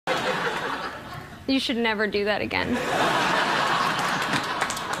You should never do that again.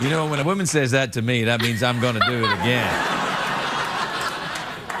 You know, when a woman says that to me, that means I'm going to do it again.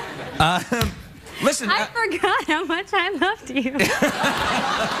 Listen. I forgot how much I loved you.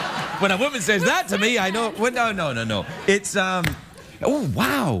 When a woman says that to me, I know. Well, no. It's, oh,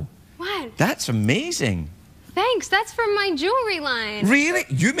 wow. What? That's amazing. Thanks. That's from my jewelry line. Really?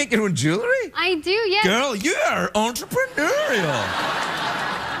 You make your own jewelry? I do, yes. Girl, you are entrepreneurial.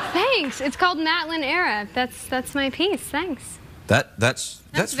 Thanks. It's called Matlin Era. That's my piece. Thanks. That's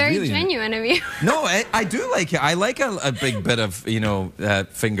very really genuine of you. No, I do like it. I like a big bit of, you know,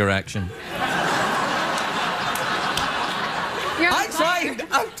 finger action.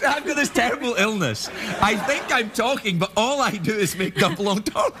 I've got this terrible illness. I think I'm talking, but all I do is make double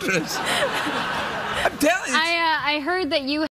entendres. I'm telling you. I heard that you